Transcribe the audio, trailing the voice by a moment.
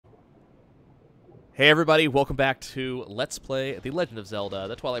Hey everybody, welcome back to Let's Play The Legend of Zelda,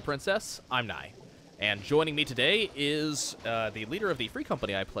 The Twilight Princess. I'm Nai. And joining me today is the leader of the free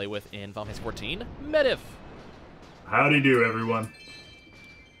company I play with in Final Fantasy XIV, Medivh. Howdy do, everyone.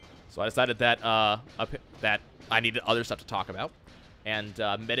 So I decided that that I needed other stuff to talk about, and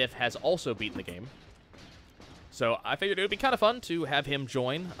Medivh has also beaten the game. So I figured it would be kind of fun to have him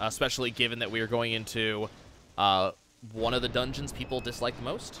join, especially given that we are going into one of the dungeons people dislike the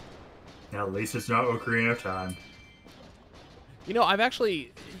most. Now, at least it's not Ocarina of Time. You know, I've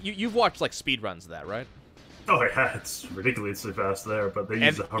actually... You've watched, like, speedruns of that, right? Oh, yeah, it's ridiculously fast there, but they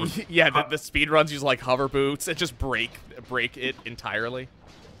use the hover... Yeah, the speedruns use, like, hover boots and just break it entirely.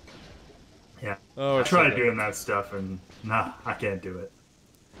 Yeah. Oh, I tried doing that stuff, and nah, I can't do it.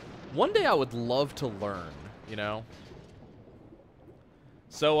 One day I would love to learn, you know?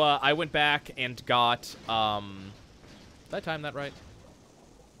 So, I went back and got, Did I time that right?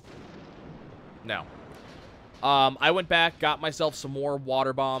 No. I went back, got myself some more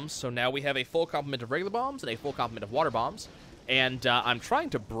water bombs, so now we have a full complement of regular bombs and a full complement of water bombs. And I'm trying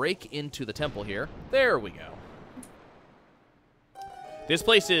to break into the temple here. There we go. This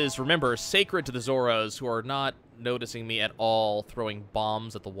place is, remember, sacred to the Zoras, who are not noticing me at all throwing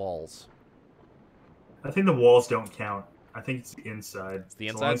bombs at the walls. I think the walls don't count. I think it's the inside. It's the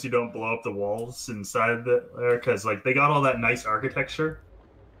inside? As long as you don't blow up the walls inside there, because, like, they got all that nice architecture.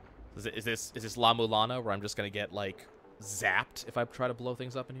 Is this La Mulana, where I'm just gonna get, like, zapped if I try to blow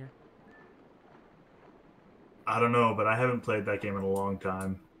things up in here? I don't know, but I haven't played that game in a long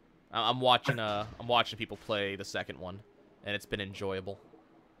time. I'm watching people play the second one, and it's been enjoyable.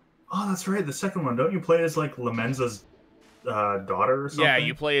 Oh, that's right, the second one. Don't you play as, like, Lamenza's daughter or something? Yeah,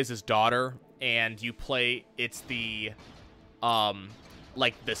 you play as his daughter, and you play... It's the,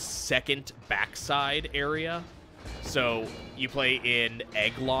 like, the second backside area. So, you play in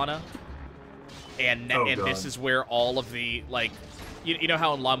Eglana, and this is where all of the, like... You know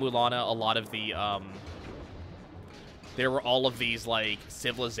how in La Mulana, a lot of the, there were all of these, like,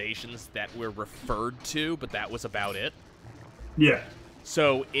 civilizations that were referred to, but that was about it? Yeah.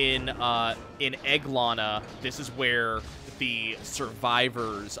 So, in Eglana, this is where the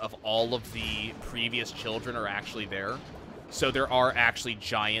survivors of all of the previous children are actually there. So there are actually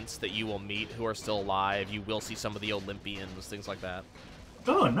giants that you will meet who are still alive. You will see some of the Olympians, things like that.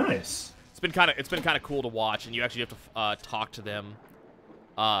 Oh, nice. It's been kind of cool to watch, and you actually have to talk to them.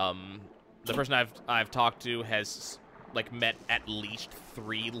 The person I've talked to has, like, met at least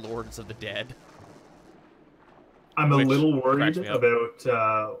 3 Lords of the Dead. I'm a little worried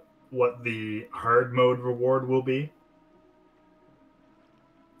about what the hard mode reward will be.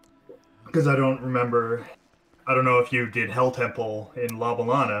 Because I don't remember... I don't know if you did Hell Temple in La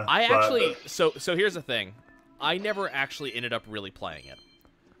Mulana. So here's the thing. I never actually ended up really playing it.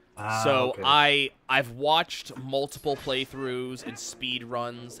 Okay. I've watched multiple playthroughs and speed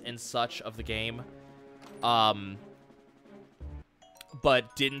runs and such of the game. But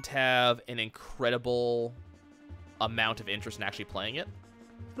didn't have an incredible amount of interest in actually playing it.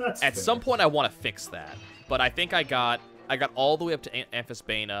 That's At fair. some point I want to fix that. But I think I got all the way up to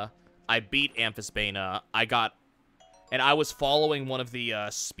Amphisbaena. I beat Amphisbaena. And I was following one of the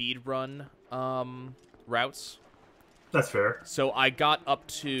speedrun routes. That's fair. So I got up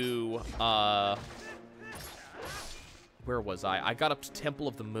to, where was I? I got up to Temple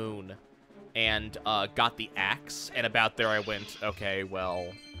of the Moon and got the axe. And about there I went, okay, well,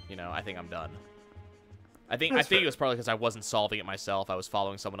 you know, I think I'm done. I think it was probably because I wasn't solving it myself. I was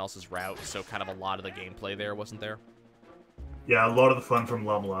following someone else's route, so kind of a lot of the gameplay there wasn't there. Yeah, a lot of the fun from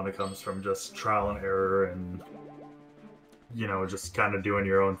La Mulana comes from just trial and error and, you know, just kind of doing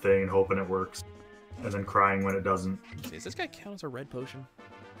your own thing and hoping it works. And then crying when it doesn't. Does this guy count as a red potion?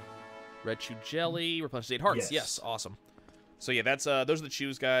 Red chew jelly, replenishes 8 hearts. Yes, awesome. So yeah, that's those are the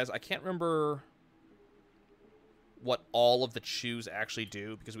chews, guys. I can't remember what all of the chews actually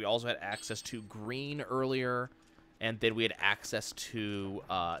do, because we also had access to green earlier, and then we had access to,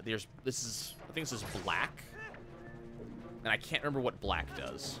 I think this is black. And I can't remember what black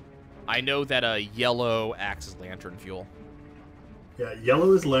does. I know that yellow acts as lantern fuel. Yeah,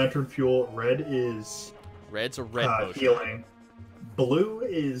 yellow is lantern fuel. Red is... Red's a red potion. Healing. Blue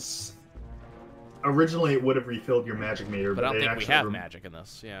is... Originally, it would have refilled your magic meter, but I don't think we have magic in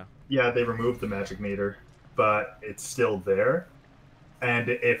this, yeah. Yeah, they removed the magic meter, but it's still there. And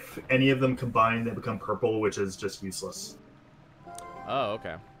if any of them combine, they become purple, which is just useless. Oh,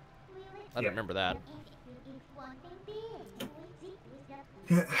 okay. I didn't remember that.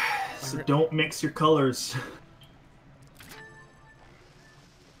 So don't mix your colors.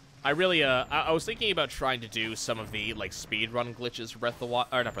 I was thinking about trying to do some of the, like, speedrun glitches for Breath of the Wild,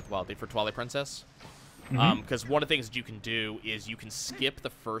 or not Breath of the Wild, for Twilight Princess. Because one of the things that you can do is you can skip the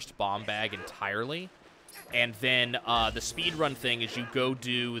first bomb bag entirely, and then the speedrun thing is you go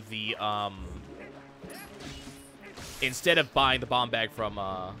do the, instead of buying the bomb bag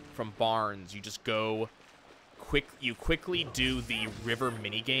from Barnes, you just go you quickly do the river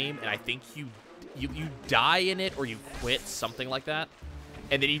minigame, and I think you die in it or you quit, something like that.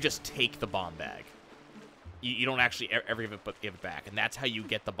 And then you just take the bomb bag. You don't actually ever give it back. And that's how you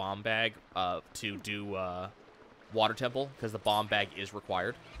get the bomb bag to do Water Temple, because the bomb bag is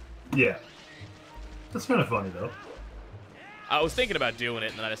required. Yeah. That's kind of funny, though. I was thinking about doing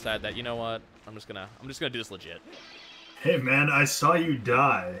it, and then I decided that, you know what? I'm just gonna do this legit. Hey, man, I saw you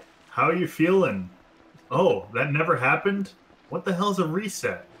die. How are you feeling? Oh, that never happened? What the hell's a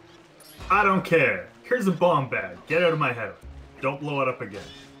reset? I don't care. Here's a bomb bag. Get out of my head. Don't blow it up again.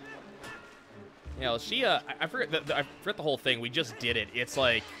 Yeah, she, I forget the whole thing. We just did it. It's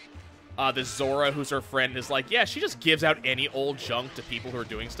like, the Zora, who's her friend, is like, yeah, she just gives out any old junk to people who are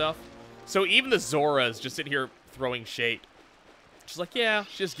doing stuff. So even the Zora's just sitting here throwing shade. She's like, yeah,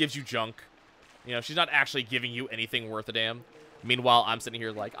 she just gives you junk. You know, she's not actually giving you anything worth a damn. Meanwhile, I'm sitting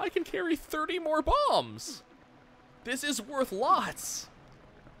here like, I can carry 30 more bombs. This is worth lots.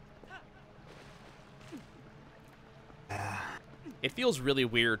 It feels really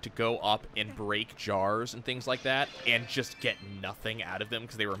weird to go up and break jars and things like that and just get nothing out of them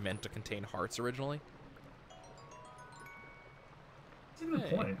because they were meant to contain hearts originally. That's a good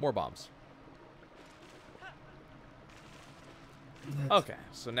point. More bombs. Okay,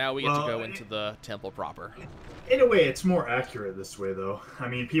 so now we get to go into the temple proper. In a way, it's more accurate this way, though. I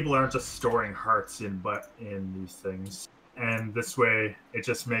mean, people aren't just storing hearts in these things. And this way, it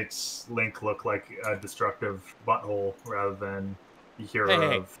just makes Link look like a destructive butthole rather than the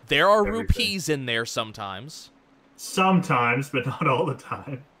hero of there are everything. rupees in there sometimes. Sometimes, but not all the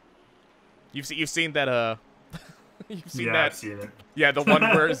time. You've seen that, you've seen that? I've seen it. Yeah, the one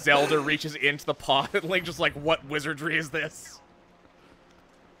where Zelda reaches into the pot and Link just like, what wizardry is this?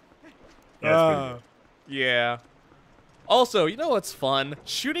 Yeah, yeah. Also, you know what's fun?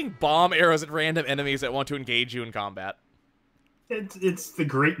 Shooting bomb arrows at random enemies that want to engage you in combat. It's the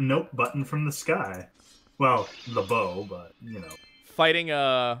great note button from the sky. Well, the bow, but, you know. Fighting,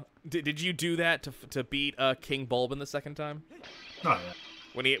 did you do that to beat, King Bulbin the second time? Oh,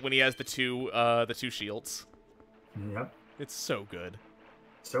 yeah. When he has the two shields. Yep. It's so good.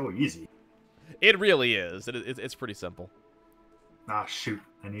 So easy. It really is. It's pretty simple. Ah, shoot.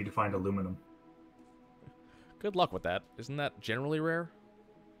 I need to find aluminum. Good luck with that. Isn't that generally rare?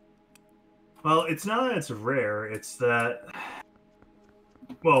 Well, it's not that it's rare. It's that...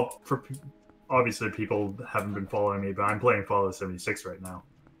 Well, obviously people haven't been following me, but I'm playing Fallout 76 right now.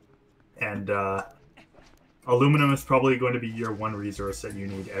 And aluminum is probably going to be your one resource that you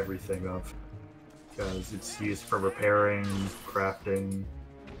need everything of. Because it's used for repairing, crafting,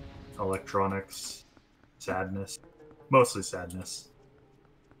 electronics, sadness. Mostly sadness.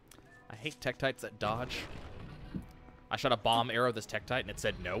 I hate Tektites that dodge. I shot a bomb arrow at this Tektite and it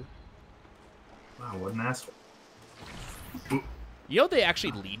said no. Wow, what an asshole. You know they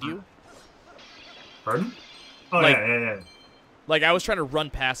actually lead you? Pardon? Oh, like, yeah. Like, I was trying to run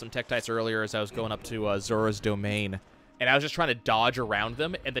past some Tektites earlier as I was going up to Zora's domain, and I was just trying to dodge around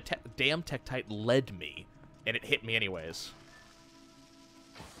them, and the damn Tektite led me, and it hit me anyways.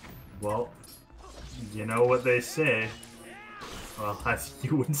 Well, you know what they say. Well, as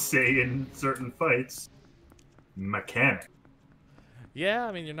you would say in certain fights, mechanic. Yeah,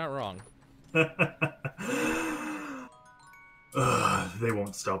 I mean, you're not wrong. They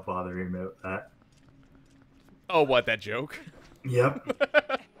won't stop bothering me about that. Oh, what, that joke? Yep.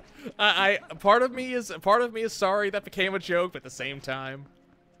 Part of me is sorry that became a joke, but at the same time,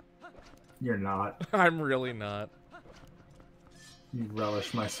 You're not. I'm really not. You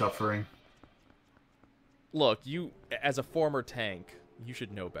relish my suffering. Look, you, as a former tank, you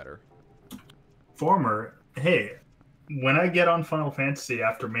should know better. Former? Hey, when I get on Final Fantasy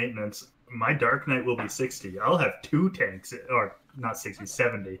after maintenance, my Dark Knight will be 60. I'll have 2 tanks, or not 60,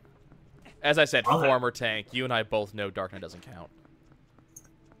 70. As I said, former tank. You and I both know Dark Knight doesn't count.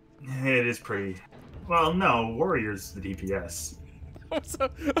 It is pretty... Well, no, Warrior's the DPS.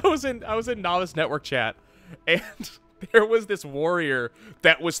 I was in Novice Network chat, and there was this warrior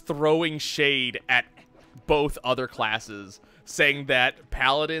that was throwing shade at both other classes, saying that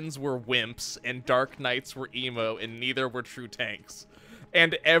paladins were wimps and dark knights were emo, and neither were true tanks.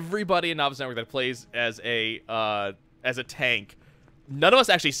 And everybody in Novice Network that plays as a tank, none of us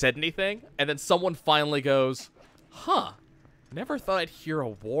actually said anything, and then someone finally goes, huh, Never thought I'd hear a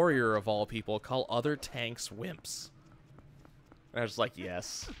warrior of all people call other tanks wimps. And I was like,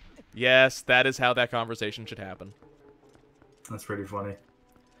 yes. Yes, that is how that conversation should happen. That's pretty funny.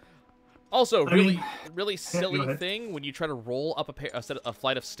 Also, I mean, really silly thing, when you try to roll up a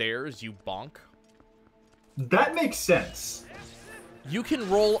flight of stairs, you bonk. That makes sense. You can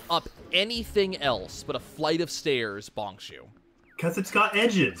roll up anything else, but a flight of stairs bonks you. Because it's got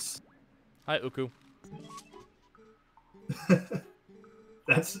edges. Hi, Uku.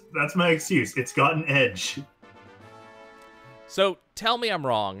 That's my excuse. It's got an edge. So, tell me I'm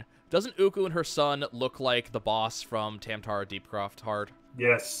wrong. Doesn't Uku and her son look like the boss from Tamtara Deepcroft Hard?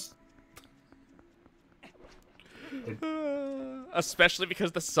 Yes. Especially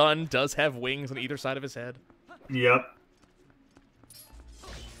because the son does have wings on either side of his head. Yep.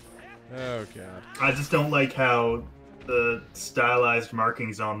 Oh, God. I just don't like how the stylized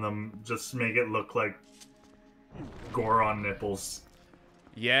markings on them just make it look like Goron nipples.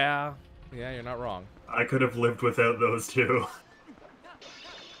 Yeah, you're not wrong. I could have lived without those too.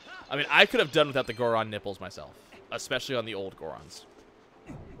 I mean, I could have done without the Goron nipples myself, especially on the old Gorons.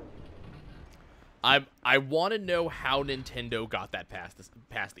 I want to know how Nintendo got that past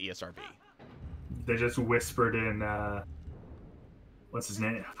the ESRB. They just whispered in, what's his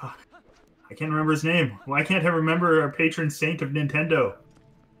name? Fuck. I can't remember his name. Why can't I remember our patron saint of Nintendo?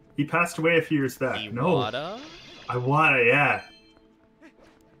 He passed away a few years back. Iwata? No. Iwata, yeah.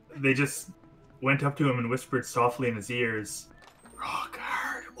 They just went up to him and whispered softly in his ears, "Rock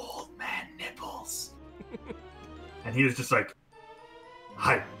hard, old man nipples." And he was just like,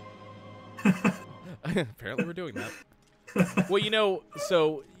 "Hi." Apparently we're doing that. Well, you know,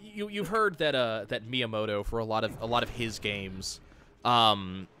 so you've heard that that Miyamoto, for a lot of his games,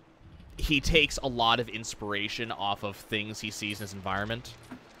 he takes a lot of inspiration off of things he sees in his environment.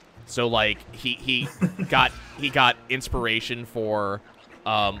 So like he got inspiration for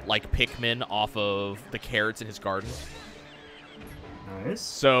like Pikmin off of the carrots in his garden. Nice.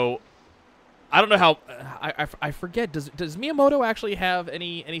 So I don't know how I forget. Does Miyamoto actually have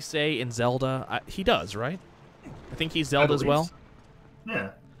any say in Zelda? He does, right? I think he's Zelda as well.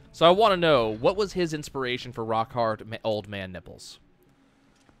 Yeah. So I want to know, what was his inspiration for Rock Hard Old Man Nipples?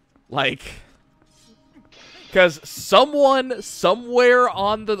 Like, because someone somewhere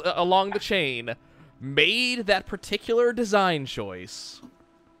on along the chain made that particular design choice,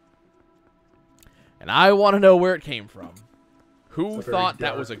 and I want to know where it came from. Who thought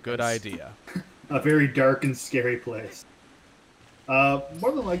that was a good idea? A very dark and scary place. More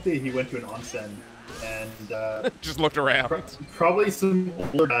than likely, he went to an onsen and just looked around. Probably some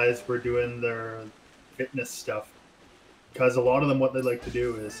older guys were doing their fitness stuff, because a lot of them, what they like to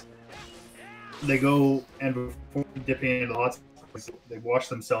do is they go and before dipping into the hot springs, they wash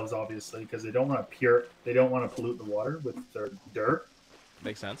themselves, obviously, because they don't want to pollute the water with their dirt.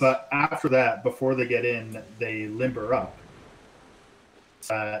 Makes sense. But after that, before they get in, they limber up.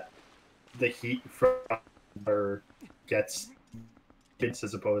 The heat from water gets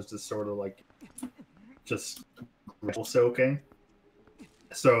as opposed to sort of like just soaking.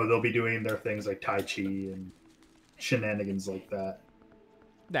 So they'll be doing their things like Tai Chi and shenanigans like that.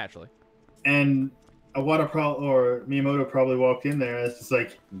 Naturally. And Miyamoto probably walked in there and it's just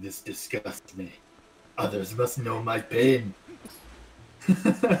like, "This disgusts me. Others must know my pain."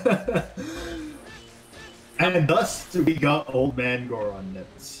 And thus we got Old Man Goron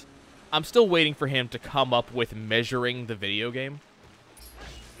nips. I'm still waiting for him to come up with measuring the video game.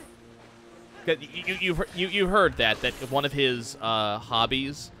 You've heard that one of his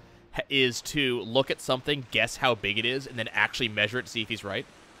hobbies is to look at something, guess how big it is, and then actually measure it to see if he's right.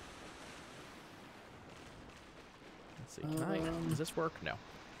 Let's see. Does this work? No.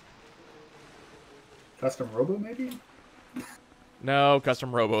 Custom Robo, maybe? No,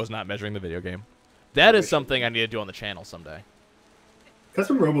 Custom Robo is not measuring the video game. That is something I need to do on the channel someday.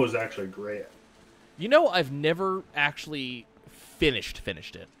 Custom Robo is actually great. You know, I've never actually finished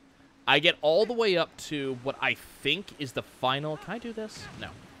it. I get all the way up to what I think is the final... Can I do this? No.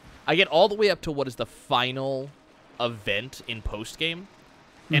 I get all the way up to what is the final event in post-game,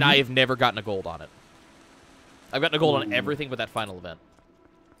 and I have never gotten a gold on it. I've gotten a gold on everything but that final event.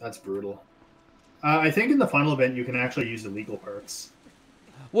 That's brutal. I think in the final event you can actually use illegal parts.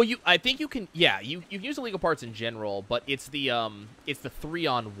 Well, I think you can. Yeah, you can use illegal parts in general, but it's the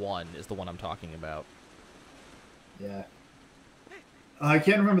 3-on-1 is the one I'm talking about. Yeah. I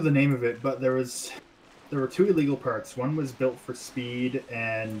can't remember the name of it, but there were two illegal parts. One was built for speed,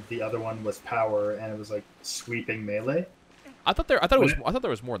 and the other one was power, and it was like sweeping melee. I thought there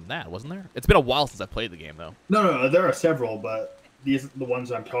was more than that, wasn't there? It's been a while since I played the game, though. No, there are several, but these are the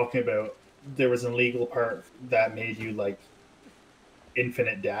ones I'm talking about. There was an illegal part that made you like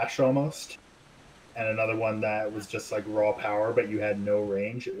infinite dash almost, and another one that was just like raw power, but you had no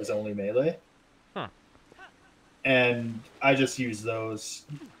range. It was only melee. Huh. And I just used those,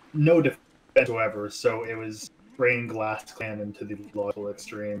 no defense whatsoever. So it was bringing glass cannon to the logical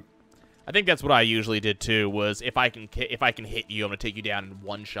extreme. I think that's what I usually did too. Was if I can hit you, I'm gonna take you down in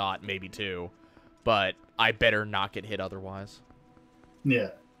one shot, maybe two, but I better not get hit otherwise. Yeah,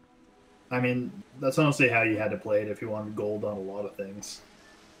 I mean that's honestly how you had to play it if you wanted gold on a lot of things.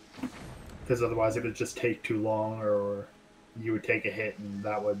 Because otherwise it would just take too long, or you would take a hit and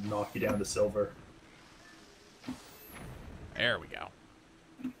that would knock you down to silver. There we go.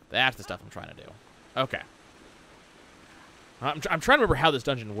 That's the stuff I'm trying to do. Okay. I'm trying to remember how this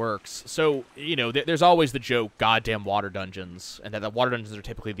dungeon works. So, you know, there's always the joke, goddamn water dungeons, and that the water dungeons are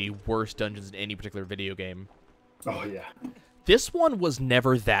typically the worst dungeons in any particular video game. Oh, yeah. This one was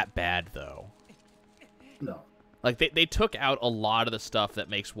never that bad, though. No. Like, they took out a lot of the stuff that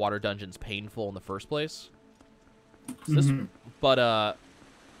makes water dungeons painful in the first place. So but,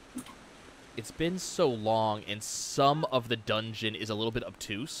 it's been so long, and some of the dungeon is a little bit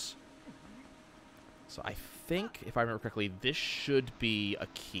obtuse. So I think, if I remember correctly, this should be a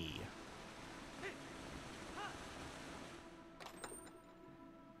key.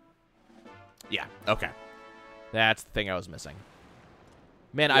 Yeah, okay. That's the thing I was missing.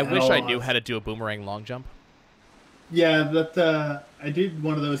 Man, yeah, I wish I knew how to do a boomerang long jump. Yeah, that I did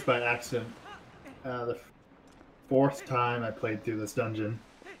one of those by accident. The fourth time I played through this dungeon.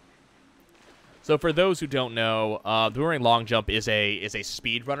 So for those who don't know, the boomerang long jump is a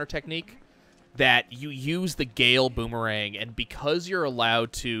speedrunner technique that you use the Gale boomerang, and because you're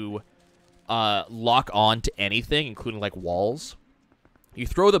allowed to lock on to anything, including like walls, you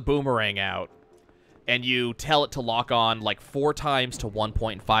throw the boomerang out, and you tell it to lock on like 4 times to 1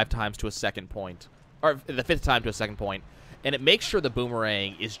 point and 5 times to a second point, or the 5th time to a second point, and it makes sure the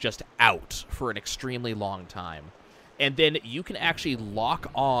boomerang is just out for an extremely long time. And then you can actually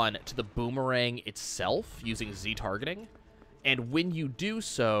lock on to the boomerang itself using Z targeting, and when you do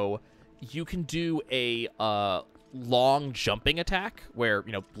so, you can do a long jumping attack where,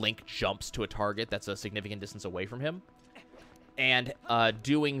 you know, Link jumps to a target that's a significant distance away from him. And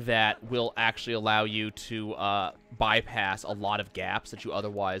doing that will actually allow you to bypass a lot of gaps that you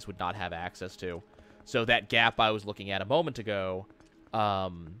otherwise would not have access to. So that gap I was looking at a moment ago,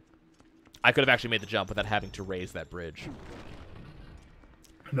 I could have actually made the jump without having to raise that bridge.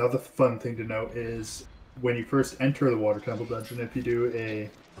 Another fun thing to note is when you first enter the Water Temple dungeon, if you do a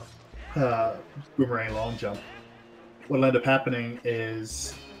boomerang long jump, what'll end up happening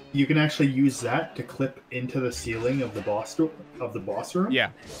is you can actually use that to clip into the ceiling of the boss room. Yeah.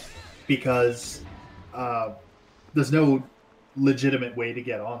 Because there's no legitimate way to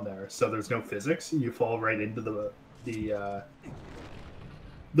get on there, so there's no physics. You fall right into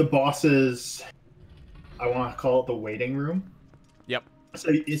the boss's, I want to call it the waiting room. Yep.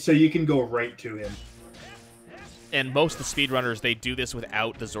 So you can go right to him. And most of the speedrunners, they do this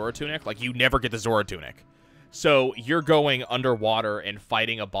without the Zora Tunic. Like, you never get the Zora Tunic. So you're going underwater and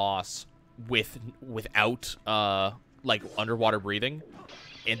fighting a boss without, like, underwater breathing.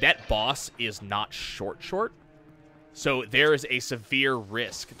 And that boss is not short. So there is a severe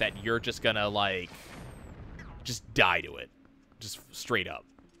risk that you're just gonna, like, just die to it. Just straight up.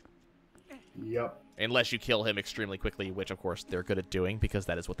 Yep. Unless you kill him extremely quickly, which, of course, they're good at doing, because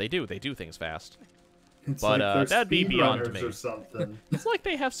that is what they do. They do things fast. It's but like that'd be beyond me. Or something. It's like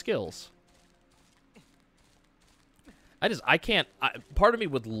they have skills. I can't... part of me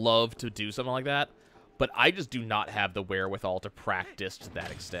would love to do something like that, but I just do not have the wherewithal to practice to that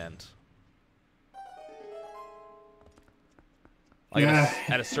extent. Like, yeah.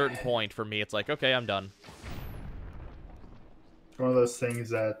 At a certain point, for me, it's like, okay, I'm done. It's one of those things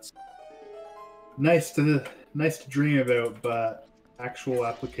that's nice to dream about, but actual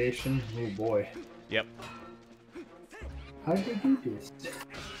application, oh boy. Yep. How did you do this?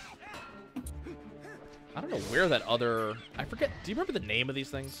 I don't know where that other... I forget. Do you remember the name of these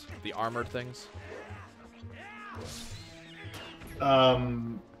things? The armored things?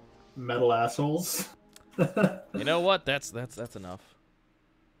 Metal assholes. You know what? That's enough.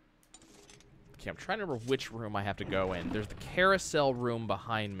 Okay, I'm trying to remember which room I have to go in. There's the carousel room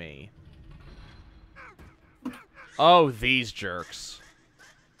behind me. Oh, these jerks.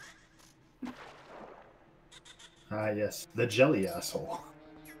 Yes. The jelly asshole.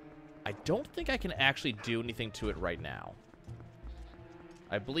 I don't think I can actually do anything to it right now.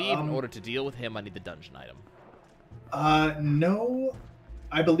 I believe in order to deal with him, I need the dungeon item. No.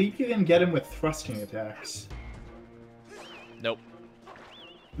 I believe you can get him with thrusting attacks. Nope.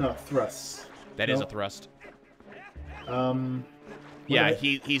 No, thrusts. That is a thrust. Yeah,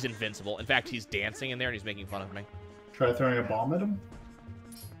 he's invincible. In fact, he's dancing in there and he's making fun of me. Try throwing a bomb at him?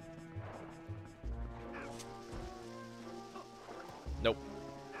 Nope.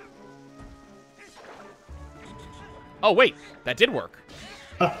 Oh, wait. That did work.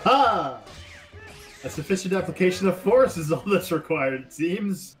 Ha-ha! A sufficient application of force is all that's required, it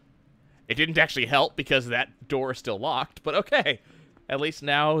seems. It didn't actually help because that door is still locked, but okay. At least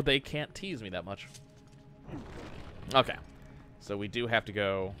now they can't tease me that much. Okay. So we do have to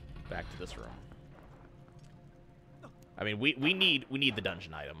go back to this room. I mean, we need the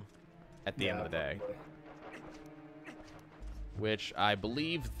dungeon item at the end of the day. Probably. Which I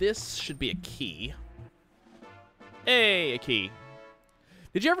believe this should be a key. Hey, a key.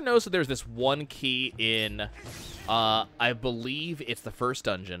 Did you ever notice that there's this one key in, I believe it's the first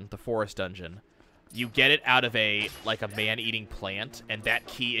dungeon, the forest dungeon. You get it out of a man-eating plant, and that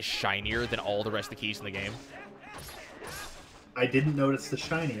key is shinier than all the rest of the keys in the game. I didn't notice the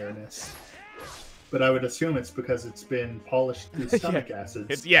shininess, but I would assume it's because it's been polished through stomach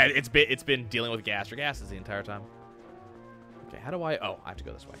acids. It's been dealing with gastric acids the entire time. Okay, how do I... Oh, I have to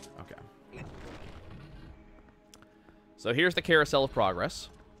go this way. Okay. So here's the carousel of progress.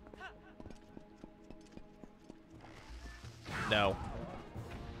 No.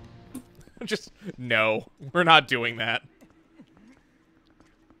 Just, no. We're not doing that.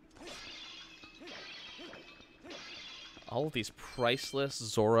 All of these priceless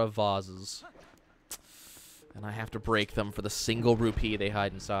Zora vases. And I have to break them for the single rupee they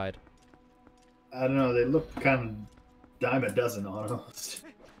hide inside. I don't know, they look kind of dime a dozen almost.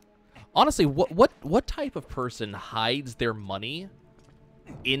 Honestly, what type of person hides their money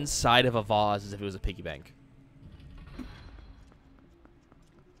inside of a vase as if it was a piggy bank?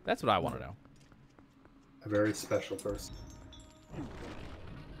 That's what I want to know. A very special person.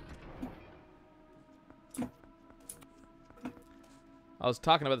 I was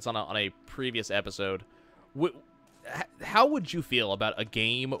talking about this on a previous episode. How would you feel about a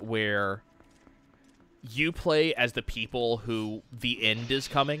game where you play as the people who the end is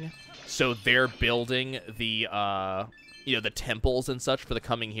coming, so they're building the the temples and such for the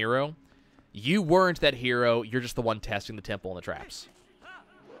coming hero? You weren't that hero. You're just the one testing the temple and the traps.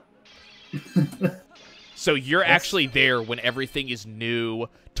 So you're actually there when everything is new,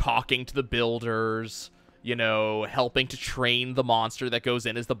 talking to the builders, helping to train the monster that goes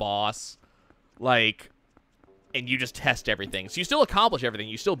in as the boss. And you just test everything. So you still accomplish everything.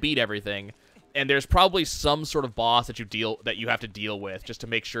 You still beat everything. And there's probably some sort of boss that you have to deal with just to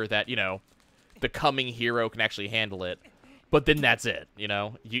make sure that, the coming hero can actually handle it. But then that's it,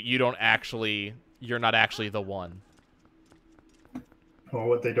 You don't actually... You're not actually the one. Well,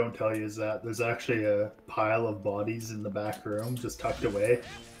 what they don't tell you is that there's actually a pile of bodies in the back room just tucked away.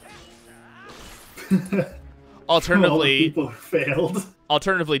 Alternatively... All the people who failed.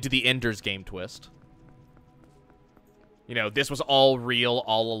 Alternatively, to the Ender's Game twist. This was all real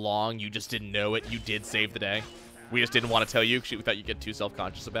all along. You just didn't know it. You did save the day. We just didn't want to tell you because we thought you'd get too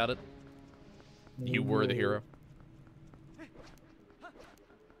self-conscious about it. You were the hero.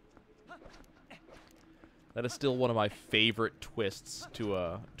 That is still one of my favorite twists to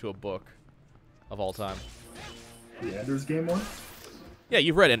a book of all time. The Ender's Game one? Yeah,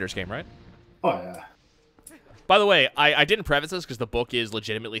 you've read Ender's Game, right? Oh, yeah. By the way, I didn't preface this because the book is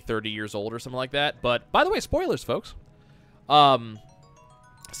legitimately 30 years old or something like that. But, by the way, spoilers, folks.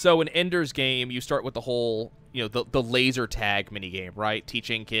 So in Ender's Game, you start with the whole, the laser tag minigame, right?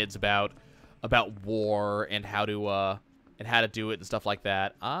 Teaching kids about war and how to do it and stuff like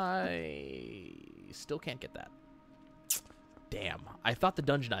that. I still can't get that. Damn. I thought the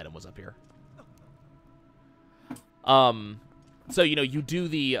dungeon item was up here. So, you do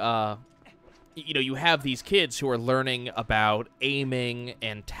the, you have these kids who are learning about aiming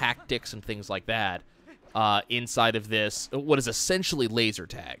and tactics and things like that inside of this, what is essentially laser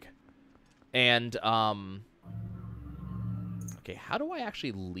tag. And, okay, how do I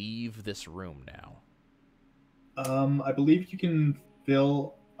actually leave this room now? I believe you can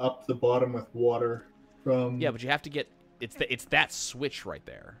fill up the bottom with water from... Yeah, but you have to get... It's that switch right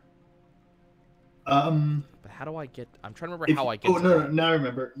there. But how do I get... I'm trying to remember how I get to no, now I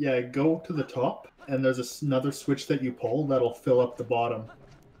remember. Yeah, go to the top, and there's another switch that you pull that'll fill up the bottom.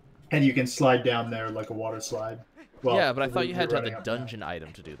 And you can slide down there like a water slide. Well, yeah, but I thought you had to have the dungeon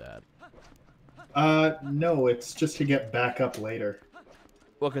item to do that. No, it's just to get back up later.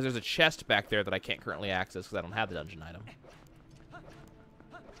 Well, because there's a chest back there that I can't currently access because I don't have the dungeon item.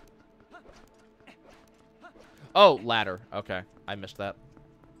 Oh, ladder. Okay, I missed that.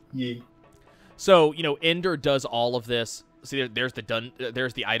 Yee. So, Ender does all of this. See, there's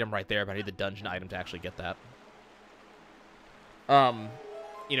the item right there, but I need the dungeon item to actually get that.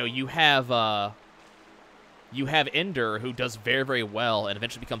 you know, you have Ender, who does very, very well and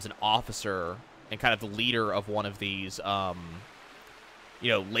eventually becomes an officer and kind of the leader of one of these, you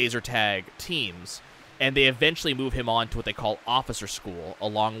know, laser tag teams. And they eventually move him on to what they call officer school,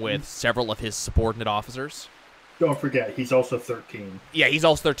 along with several of his subordinate officers. Don't forget, he's also 13. Yeah, he's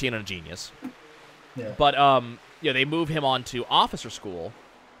also 13 and a genius. Yeah. But, yeah, they move him on to officer school.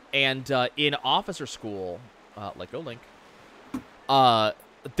 And in officer school, let go, Link,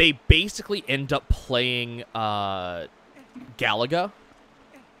 they basically end up playing Galaga.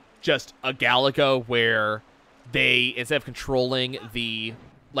 Just a Galaga where they, instead of controlling the,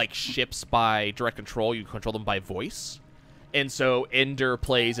 like, ships by direct control, you control them by voice. And so Ender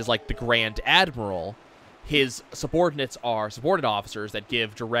plays as, like, the Grand Admiral. His subordinates are subordinate officers that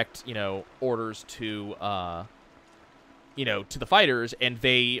give direct, you know, orders to, you know, to the fighters, and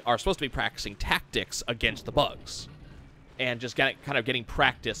they are supposed to be practicing tactics against the bugs. And just kind of getting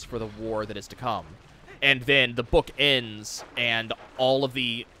practice for the war that is to come. And then the book ends, and all of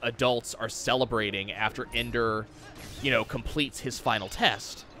the adults are celebrating after Ender, you know, completes his final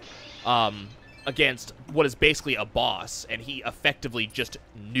test against what is basically a boss, and he effectively just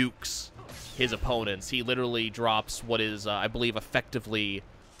nukes his opponents. He literally drops what is, I believe, effectively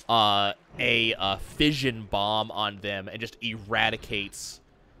a fission bomb on them and just eradicates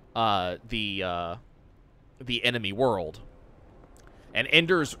the enemy world. And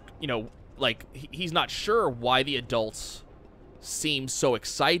Ender's, you know, like, he's not sure why the adults seem so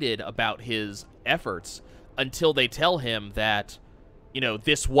excited about his efforts until they tell him that, you know,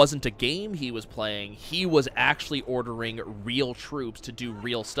 this wasn't a game he was playing. He was actually ordering real troops to do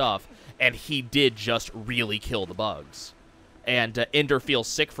real stuff, and he did just really kill the bugs. And Ender feels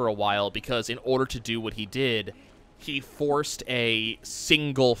sick for a while because in order to do what he did, he forced a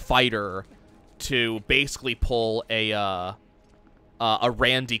single fighter to basically pull a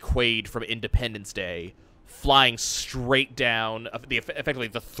Randy Quaid from Independence Day, flying straight down effectively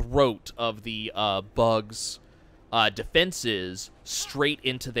the throat of the bugs' defenses, straight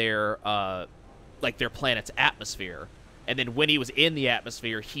into their like their planet's atmosphere. And then when he was in the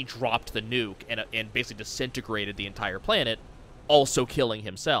atmosphere, he dropped the nuke and basically disintegrated the entire planet, also killing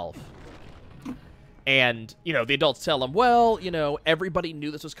himself. And, you know, the adults tell him, well, you know, everybody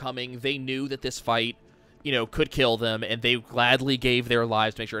knew this was coming. They knew that this fight, you know, could kill them, and they gladly gave their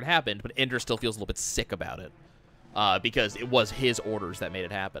lives to make sure it happened. But Ender still feels a little bit sick about it because it was his orders that made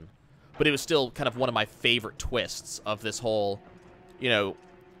it happen. But it was still kind of one of my favorite twists of this whole, you know,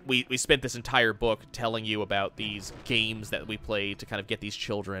 we spent this entire book telling you about these games that we play to kind of get these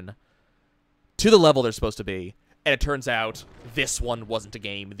children to the level they're supposed to be. And it turns out this one wasn't a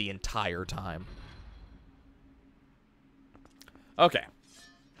game the entire time. Okay.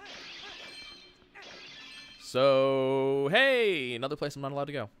 So, hey, another place I'm not allowed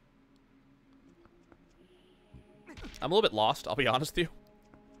to go. I'm a little bit lost, I'll be honest with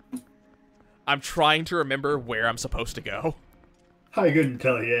you. I'm trying to remember where I'm supposed to go. I couldn't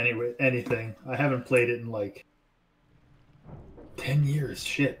tell you anything. I haven't played it in like 10 years.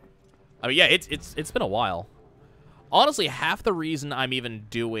 Shit. I mean, yeah, it's been a while. Honestly, half the reason I'm even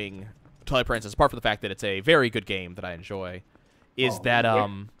doing Twilight Princess, apart from the fact that it's a very good game that I enjoy, is that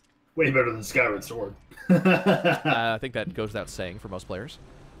way better than Skyward Sword. I think that goes without saying for most players.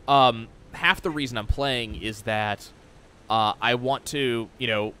 Half the reason I'm playing is that I want to, you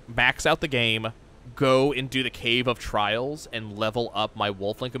know, max out the game, go and do the Cave of Trials, and level up my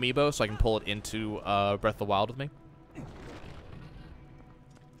Wolf-Link amiibo so I can pull it into Breath of the Wild with me.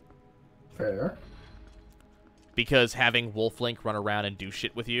 Fair. Because having Wolf-Link run around and do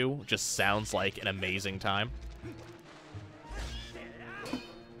shit with you just sounds like an amazing time.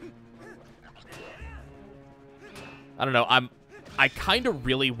 I don't know, I kind of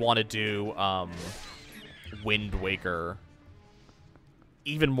really want to do Wind Waker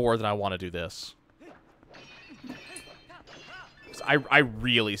even more than I want to do this. I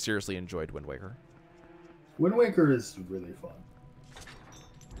really seriously enjoyed Wind Waker. Wind Waker is really fun.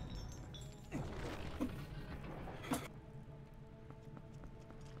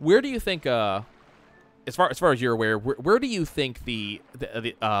 Where do you think, as far as you're aware, where do you think the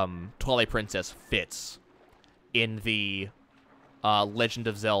Twilight Princess fits in the Legend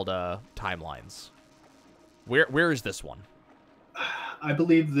of Zelda timelines? Where is this one? I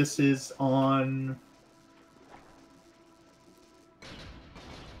believe this is on...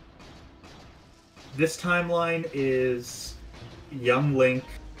 This timeline is young Link,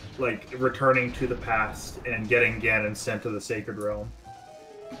 like, returning to the past and getting Ganon sent to the Sacred Realm.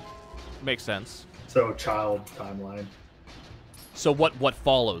 Makes sense. So, child timeline. So what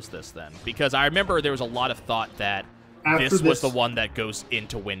follows this, then? Because I remember there was a lot of thought that this was the one that goes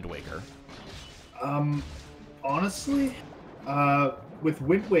into Wind Waker. Honestly, with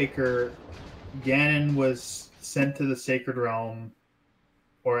Wind Waker, Ganon was sent to the Sacred Realm,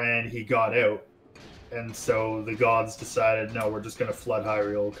 and he got out. And so the gods decided, no, we're just going to flood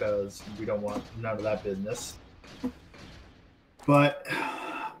Hyrule because we don't want none of that business. But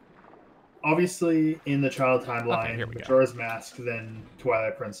obviously, in the child timeline, Majora's Mask, then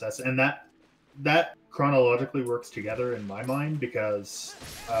Twilight Princess, and that chronologically works together in my mind because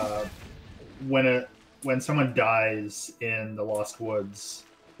when someone dies in the Lost Woods,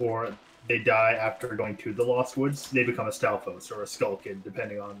 or they die after going to the Lost Woods, they become a Stalfos or a Skull Kid,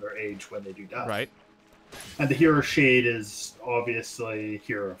 depending on their age when they do die. Right. And the Hero Shade is obviously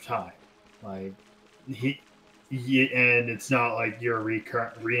Hero of Time. Like and it's not like you're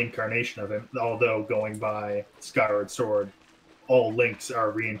a reincarnation of him. Although going by Skyward Sword, all Links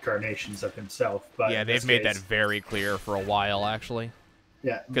are reincarnations of himself. But yeah, they've made that very clear for a while, actually.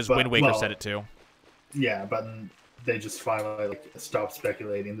 Yeah, because Wind Waker said it too. Yeah, but they just finally stopped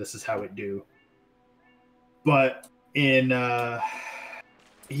speculating. This is how it do. But in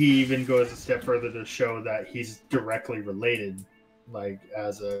he even goes a step further to show that he's directly related, like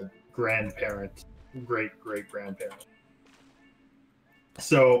as a grandparent, great grandparent.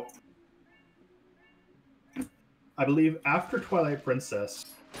 So I believe after Twilight Princess,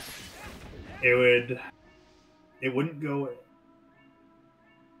 it wouldn't go.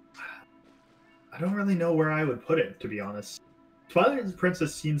 I don't really know where I would put it, to be honest. Twilight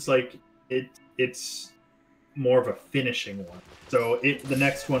Princess seems like it's more of a finishing one. So the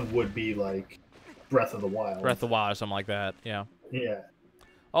next one would be like Breath of the Wild. Breath of the Wild or something like that, yeah. Yeah.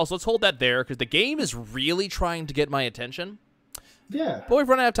 Also, let's hold that there, because the game is really trying to get my attention. Yeah. But we've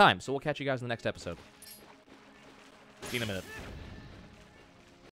run out of time, so we'll catch you guys in the next episode. See you in a minute.